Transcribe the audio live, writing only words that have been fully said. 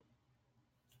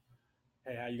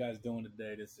Hey, how you guys doing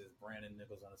today? This is Brandon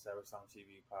Nichols on the Savage Time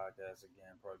TV podcast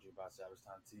again, brought to you by Savage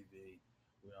Time TV.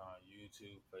 We're on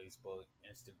YouTube, Facebook,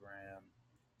 Instagram,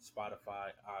 Spotify,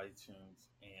 iTunes,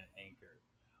 and Anchor.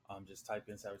 Just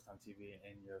type in Savage Time TV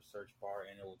in your search bar,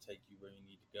 and it will take you where you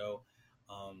need to go.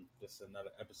 This is another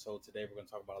episode today. We're going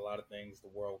to talk about a lot of things. The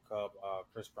World Cup.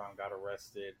 Chris Brown got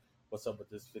arrested. What's up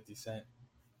with this 50 Cent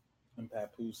and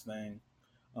Papoose thing?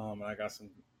 And I got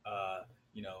some, a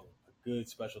good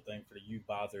special thing for the you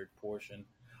bothered portion.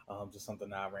 Just something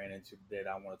that I ran into today that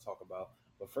I want to talk about.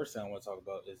 But first thing I want to talk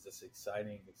about is this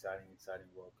exciting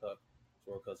World Cup. This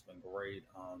World Cup's been great.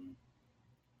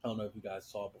 I don't know if you guys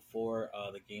saw before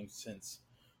the game since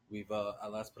I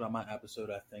last put on my episode.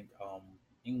 I think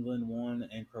England won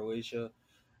and Croatia,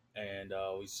 and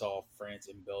we saw France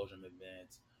and Belgium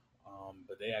advance.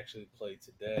 But they actually played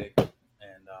today,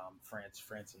 and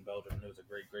France and Belgium. It was a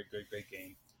great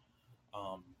game.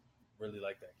 Um, really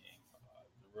like that game.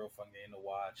 A real fun game to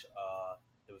watch.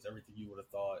 It was everything you would have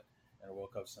thought in a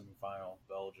World Cup semifinal.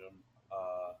 Belgium,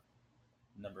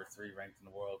 number three ranked in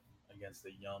the world against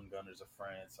the young Gunners of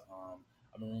France.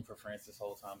 I've been rooting for France this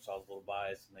whole time, so I was a little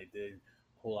biased, and they did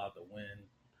pull out the win.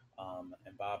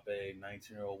 Mbappe,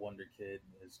 19-year-old wonder kid,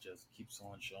 is just keeps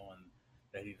on showing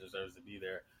that he deserves to be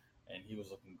there, and he was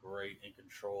looking great, in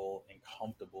control, and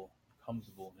comfortable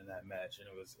in that match, and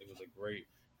it was a great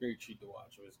treat to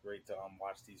watch. It was great to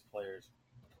watch these players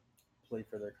play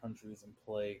for their countries and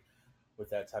play with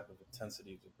that type of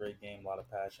intensity. It was a great game, a lot of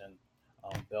passion.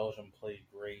 Belgium played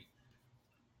great.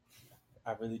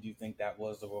 I really do think that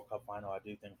was the World Cup final. I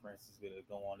do think France is going to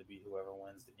go on to beat whoever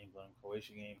wins the England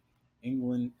Croatia game.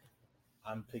 England,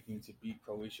 I'm picking to beat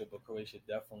Croatia, but Croatia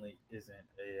definitely isn't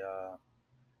a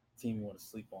team you want to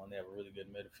sleep on. They have a really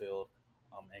good midfield,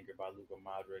 anchored by Luka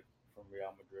Modric from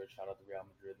Real Madrid. Shout out to Real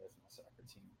Madrid. That's my soccer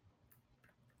team.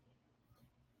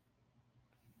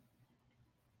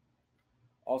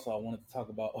 Also, I wanted to talk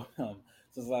about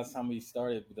since the last time we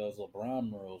started with those LeBron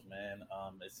murals, man.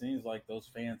 It seems like those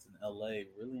fans in LA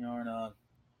really aren't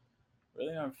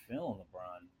feeling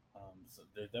LeBron. So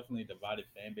there's definitely a divided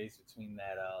fan base between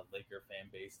that Laker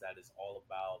fan base that is all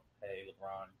about, hey,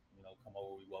 LeBron, come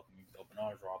over, we welcome you with open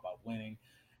arms. We're all about winning,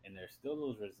 and there's still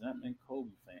those resentment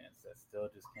Kobe fans that still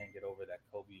just can't get over that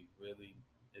Kobe really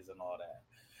isn't all that.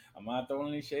 I'm not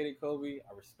throwing any shade at Kobe.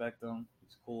 I respect him.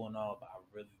 He's cool and all, but I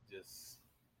really just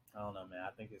I don't know, man.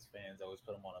 I think his fans always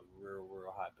put him on a real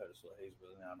high pedestal. He's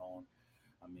really not on.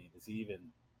 I mean, is he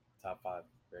even top five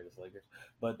greatest Lakers?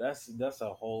 But that's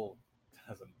a whole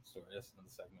that's another story. That's another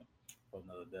segment for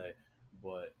another day.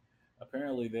 But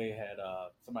apparently they had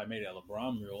somebody made a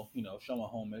LeBron mural, showing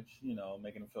homage,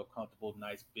 making him feel comfortable,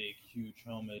 nice big huge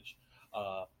homage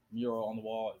mural on the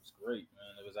wall. It was great,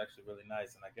 man. It was actually really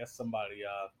nice, and I guess somebody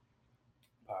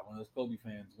probably one of those Kobe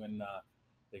fans when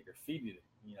they graffitied it,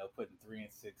 putting 3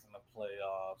 and 6 in the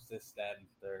playoffs, this, that, and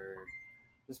third,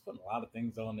 just putting a lot of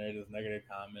things on there, just negative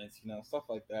comments, stuff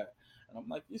like that. And I'm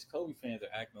like, these Kobe fans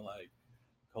are acting like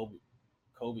Kobe,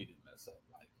 Kobe didn't mess up,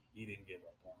 like he didn't give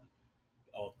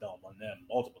up on them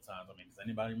multiple times. I mean, does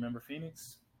anybody remember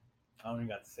Phoenix? I don't even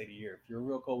got to say the year. If you're a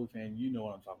real Kobe fan, you know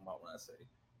what I'm talking about when I say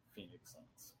Phoenix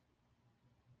Suns.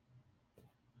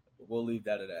 But we'll leave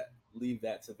that at that. Leave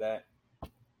that to that.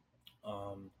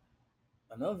 Um,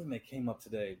 Another thing that came up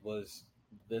today was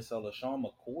this LaShawn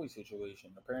McCoy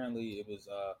situation. Apparently, it was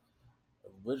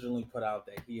originally put out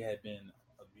that he had been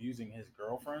abusing his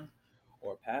girlfriend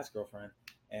or past girlfriend,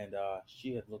 and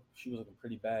she was looking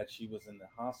pretty bad. She was in the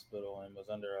hospital and was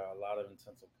under a lot of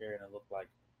intensive care, and it looked like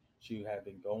she had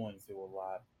been going through a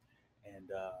lot. And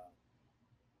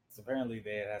so apparently,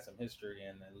 they had some history,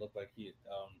 and it looked like he had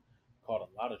caught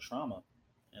a lot of trauma.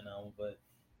 But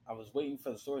I was waiting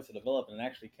for the story to develop, and it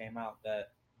actually came out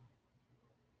that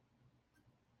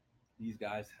these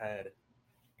guys had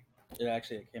it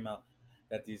actually came out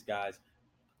that these guys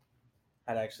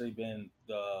had actually been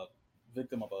the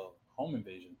victim of a home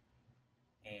invasion,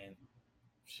 and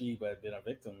she had been a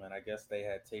victim, and I guess they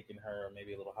had taken her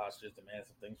maybe a little hostage, demanded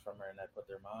some things from her, and that put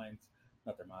their minds,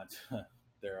 not their minds,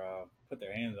 their put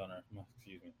their hands on her.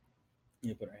 Excuse me.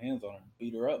 You put their hands on her,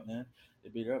 beat her up, man. They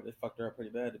beat her up. They fucked her up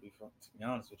pretty bad. To be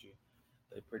honest with you,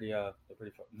 they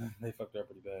fucked her up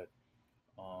pretty bad.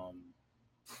 Um,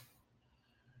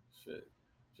 shit,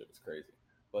 shit was crazy.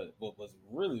 But what was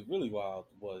really wild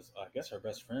was I guess her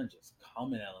best friend just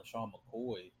coming at LaShawn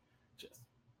McCoy, just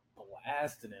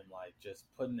blasting him, like just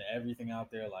putting everything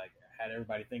out there, like had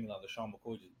everybody thinking like LaShawn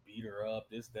McCoy just beat her up,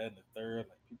 this, that, and the third,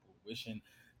 like people wishing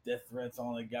death threats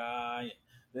on the guy, and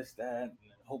this, that, and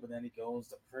hoping that he goes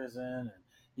to prison and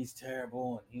he's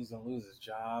terrible and he's gonna lose his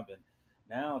job. And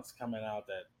now it's coming out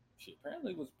that she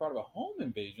apparently was part of a home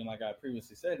invasion, like I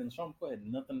previously said, and Sean McCoy had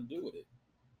nothing to do with it.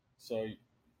 So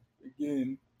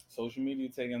again, social media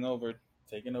taking over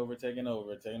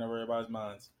everybody's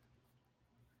minds.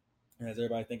 It has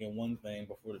everybody thinking one thing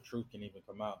before the truth can even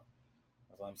come out.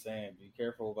 That's what I'm saying. Be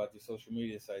careful about these social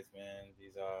media sites, man.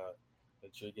 These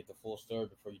make sure you get the full story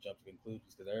before you jump to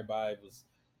conclusions. Because everybody was,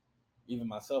 even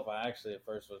myself, I actually at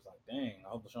first was like, dang, I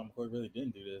hope Sean McCoy really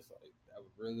didn't do this. Like that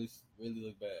would really, really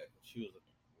look bad. But she was looking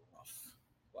rough,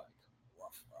 like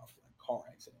rough, like car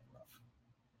accident rough.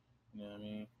 You know what I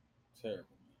mean?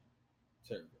 Terrible, man.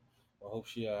 Terrible. Well, I hope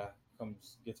she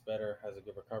comes gets better, has a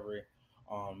good recovery.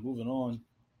 Moving on,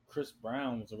 Chris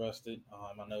Brown was arrested.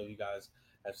 I know you guys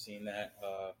have seen that.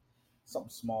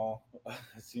 Something small.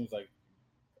 It seems like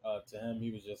to him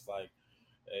he was just like,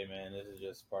 "Hey man, this is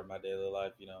just part of my daily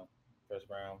life." You know, Chris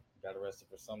Brown got arrested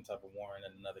for some type of warrant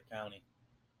in another county.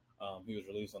 He was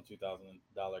released on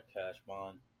 $2,000 cash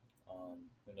bond.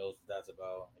 Who knows what that's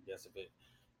about? I guess if it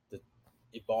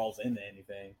evolves into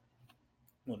anything,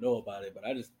 we'll know about it. But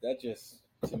I just that just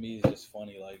to me is just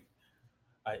funny.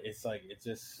 It's like it's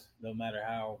just no matter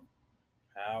how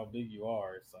big you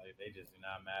are, it's like they just do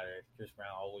not matter. Chris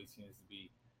Brown always seems to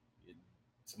be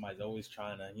somebody's always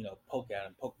trying to poke at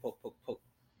him, poke.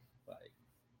 Like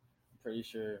I'm pretty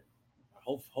sure,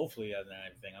 hopefully he hasn't done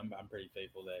anything. I'm pretty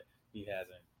faithful that he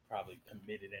hasn't probably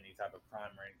committed any type of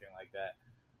crime or anything like that.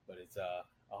 But it's I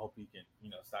hope he can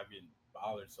stop getting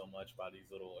bothered so much by these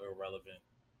little irrelevant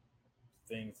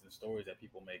things and stories that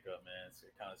people make up, man.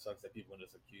 It kind of sucks that people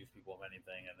just accuse people of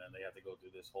anything and then they have to go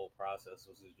through this whole process,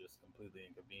 which is just completely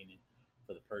inconvenient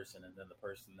for the person. And then the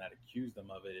person that accused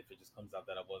them of it, if it just comes out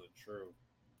that it wasn't true,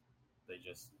 it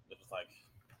was like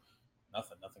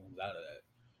nothing comes out of that.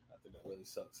 I think that really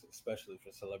sucks, especially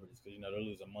for celebrities, because they're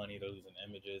losing money, they're losing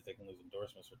images, they can lose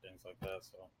endorsements for things like that.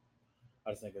 So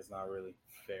I just think it's not really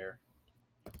fair.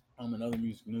 In other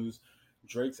music news,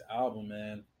 Drake's album,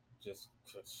 man, just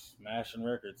smashing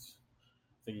records.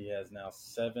 I think he has now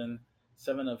seven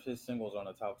of his singles on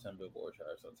the top 10 Billboard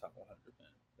charts, on the top 100.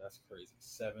 Man, that's crazy.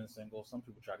 Seven singles. Some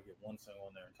people try to get one single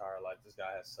in their entire life. This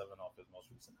guy has seven off his most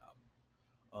recent album.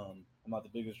 I'm not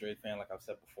the biggest Drake fan, like I've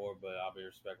said before, but I'll be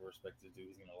respect to do.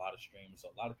 He's getting a lot of streams,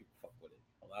 so a lot of people fuck with it.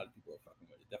 A lot of people are fucking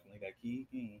with it. Definitely got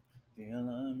Kiki. Do you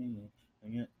love me?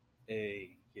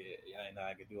 Hey, yeah, I know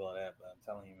I could do all that, but I'm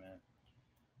telling you, man,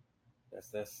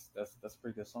 that's a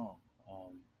pretty good song.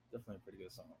 Definitely a pretty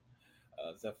good song.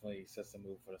 Definitely sets the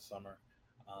mood for the summer.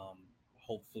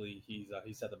 Hopefully he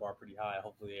set the bar pretty high.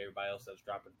 Hopefully everybody else that's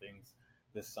dropping things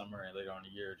this summer and later on in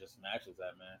the year just matches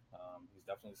that, man. He's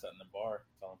definitely setting the bar,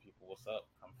 telling people what's up.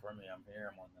 Come for me. I'm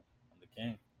here. I'm the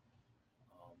king.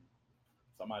 Um,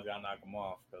 Somebody's got to knock him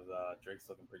off because Drake's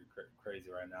looking pretty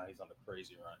crazy right now. He's on the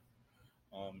crazy run.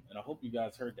 And I hope you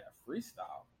guys heard that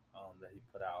freestyle that he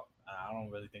put out. I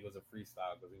don't really think it was a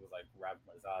freestyle because he was like rapping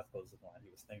with his eyes closed, looking like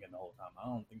he was thinking the whole time. I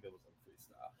don't think it was a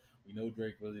freestyle. We know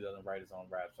Drake really doesn't write his own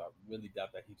rap, so I really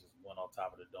doubt that he just went on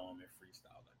top of the dome and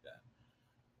freestyle like that.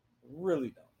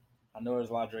 Really don't. I know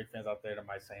there's a lot of Drake fans out there that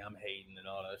might say I'm hating and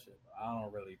all that shit, but I don't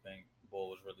really think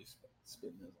Bull was really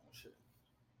spitting his own shit.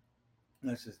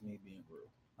 That's just me being real.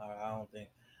 I don't think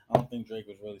Drake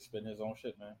was really spitting his own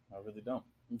shit, man. I really don't.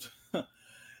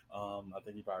 I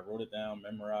think he probably wrote it down,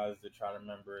 memorized it, tried to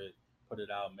remember it, put it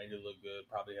out, made it look good.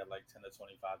 Probably had like 10 to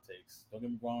 25 takes. Don't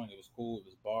get me wrong, it was cool. It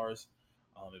was bars.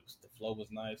 The flow was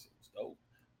nice. It was dope.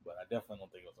 But I definitely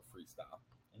don't think it was a freestyle.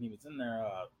 And he was in there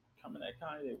coming at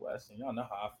Kanye West, and y'all know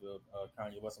how I feel.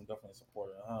 Kanye West, I'm definitely a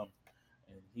supporter of him,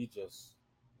 and he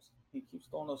keeps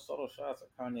throwing those subtle shots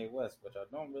at Kanye West, which I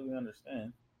don't really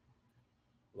understand.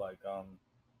 Like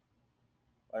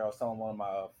like I was telling one of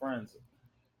my friends,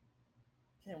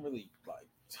 can't really like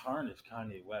tarnish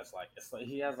Kanye West. Like it's like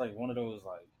he has like one of those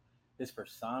like his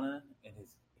persona and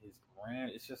his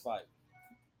brand. It's just like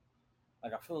I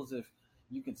feel as if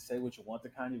you can say what you want to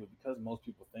Kanye, but because most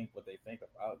people think what they think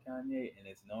about Kanye, and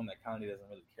it's known that Kanye doesn't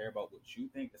really care about what you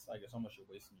think, it's like it's almost you're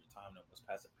wasting your time to almost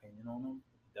pass opinion on him.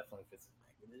 It definitely fits a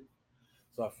negative.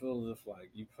 So I feel as if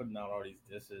like you putting out all these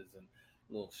disses and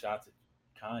little shots at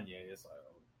Kanye. It's like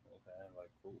oh, okay, like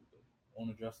cool, but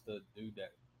won't address the dude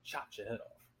that chopped your head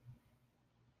off.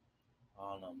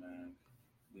 I don't know, man.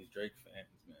 These Drake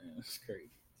fans, man, it's crazy.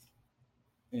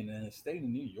 And then the state of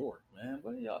New York, man.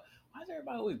 What are y'all? Why is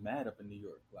everybody always mad up in New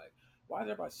York? Like, why is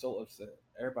everybody so upset?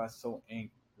 Everybody's so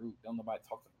angry, rude. Don't nobody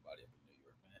talk to nobody up in New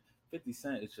York, man. 50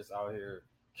 Cent is just out here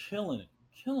killing it,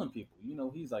 killing people.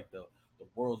 He's like the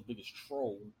world's biggest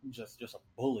troll. Just a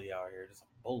bully out here, just a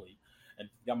bully. And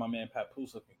got my man Pat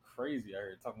Poose looking crazy out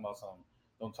here talking about some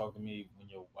Don't talk to me when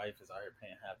your wife is out here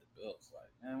paying half the bills. Like,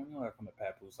 man, we don't gotta come at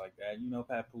Papoose like that. You know,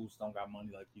 Papoose don't got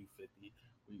money like you, 50.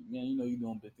 Man, you know you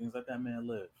doing big things. Let that man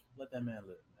live. Let that man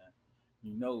live, man.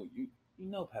 You know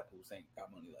Papoose ain't got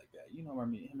money like that. You know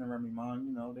him and Remy Ma,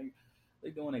 you know, they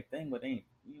doing their thing, but they ain't,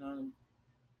 you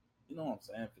know what I'm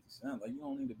saying, 50 Cent. Like, you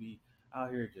don't need to be out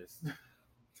here just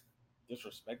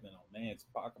disrespecting a man's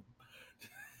pocket,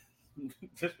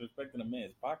 disrespecting a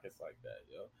man's pockets like that,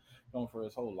 yo. Going for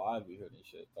his whole livelihood and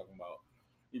shit. Talking about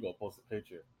you go post a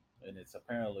picture, and it's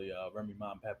apparently Remy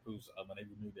Ma and Papoose when they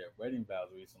renewed their wedding vows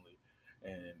recently,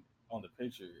 and on the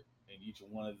picture, in each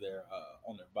one of their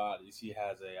on their bodies, he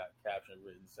has a caption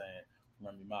written saying,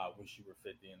 "Remy Ma, I wish you were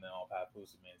 50," and then on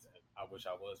Papoose it means, "I wish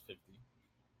I was 50."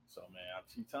 So man, I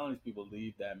keep telling these people,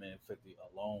 leave that man 50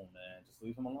 alone, man. Just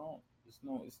leave him alone.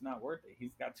 It's not worth it.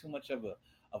 He's got too much of a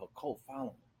cult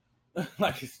following.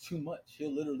 Like it's too much.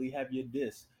 He'll literally have your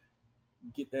disc,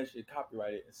 get that shit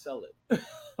copyrighted and sell it.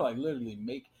 Like literally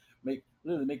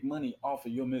make money off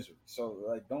of your misery. So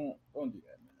like don't do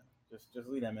that, man. Just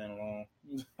leave that man alone.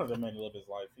 Let that man live his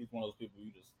life. He's one of those people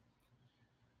you just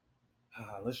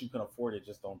unless you can afford it,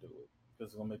 just don't do it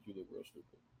because it's gonna make you look real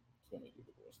stupid. It's gonna make you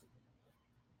look real stupid.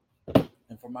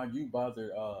 And for my you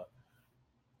bothered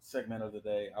segment of the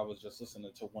day, I was just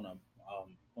listening to one of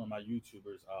my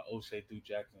YouTubers, O'Shea Duke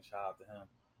Jackson. Shout out to him.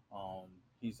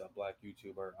 He's a black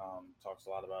YouTuber. Talks a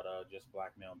lot about just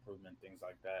black male improvement, things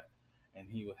like that. And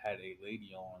he had a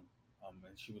lady on,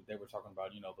 and they were talking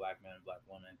about black men and black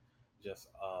women. Just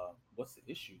what's the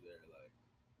issue there? Like,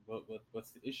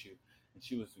 what's the issue? And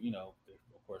she was, they,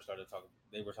 of course, started talking.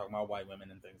 They were talking about white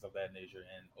women and things of that nature.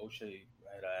 And O'Shea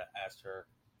had asked her,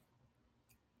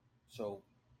 so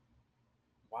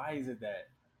why is it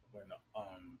that when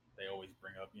they always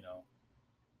bring up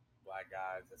black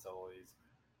guys, it's always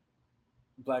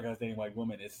black guys dating white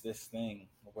women, it's this thing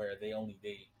where they only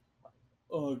date like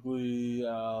ugly,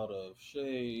 out of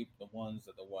shape, the ones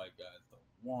that the white guys don't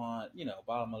want,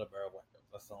 bottom of the barrel white girls,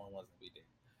 that's the only ones that we date,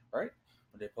 right?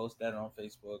 When they post that on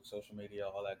Facebook, social media,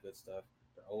 all that good stuff,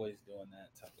 they're always doing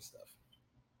that type of stuff.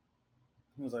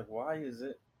 He was like, why is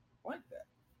it like that?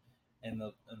 And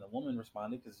the woman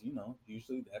responded, because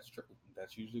usually that's true.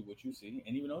 That's usually what you see.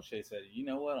 And even O'Shea said, you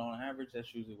know what? On average,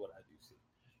 that's usually what I do see.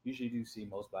 Usually, do see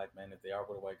most black men, if they are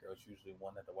with a white girl, it's usually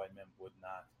one that the white men would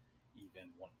not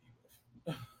even want to be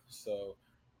with. So,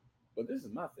 but this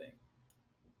is my thing.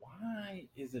 Why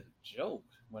is it a joke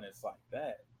when it's like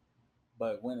that?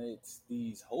 But when it's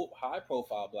these high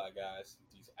profile black guys,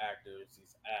 these actors,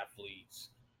 these athletes,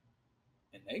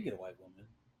 and they get a white woman,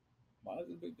 why is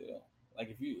it a big deal? Like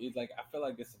if you, it's like I feel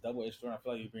like it's a double edged sword. I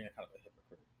feel like you're being a kind of a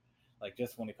hypocrite. Like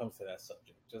just when it comes to that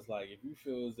subject, just like if you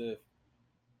feel as if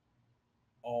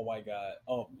all white guy,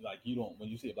 oh, like you don't when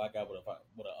you see a black guy with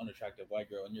an unattractive white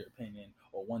girl, in your opinion,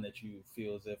 or one that you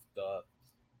feel as if the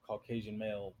Caucasian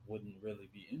male wouldn't really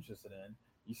be interested in,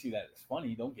 you see that it's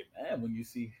funny. Don't get mad when you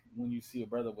see a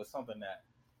brother with something that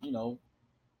you know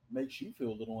makes you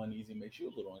feel a little uneasy, makes you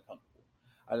a little uncomfortable.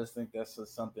 I just think that's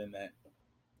just something that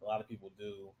a lot of people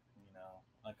do,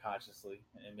 unconsciously,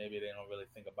 and maybe they don't really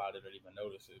think about it or even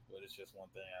notice it. But it's just one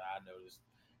thing that I noticed,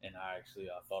 and I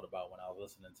actually thought about when I was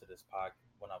listening to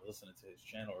when I was listening to his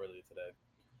channel earlier today,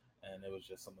 and it was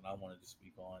just something I wanted to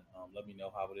speak on. Let me know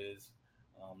how it is.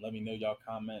 Let me know y'all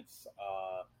comments,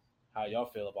 how y'all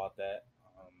feel about that.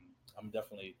 I'm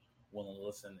definitely willing to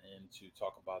listen and to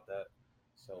talk about that.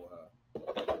 So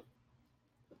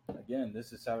again,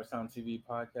 this is Savage Time TV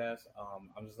podcast.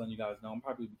 I'm just letting you guys know I'm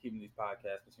probably be keeping these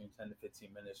podcasts between 10 to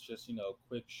 15 minutes, just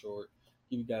quick, short,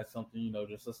 give you guys something,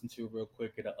 just listen to real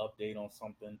quick, get an update on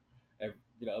something, get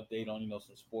an update on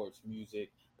some sports,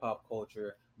 music, pop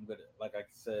culture. I'm gonna, like I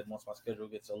said, once my schedule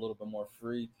gets a little bit more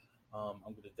free, I'm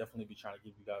gonna definitely be trying to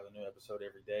give you guys a new episode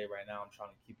every day. Right now, I'm trying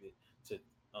to keep it to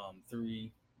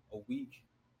three a week,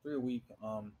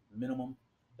 minimum,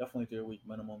 definitely 3 a week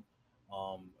minimum.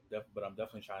 But I'm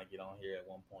definitely trying to get on here at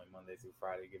one point Monday through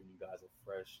Friday, giving you guys a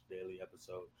fresh daily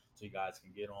episode, so you guys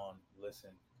can get on,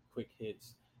 listen, quick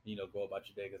hits, go about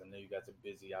your day, because I know you guys are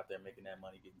busy out there making that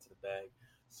money, getting to the bag.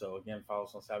 So again, follow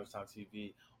us on Savage Time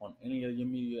TV on any of your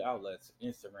media outlets: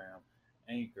 Instagram,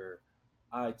 Anchor,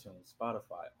 iTunes,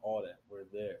 Spotify, all that. We're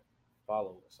there.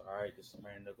 Follow us. All right. This is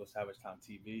Marion Nichols, Savage Time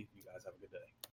TV. You guys have a good day.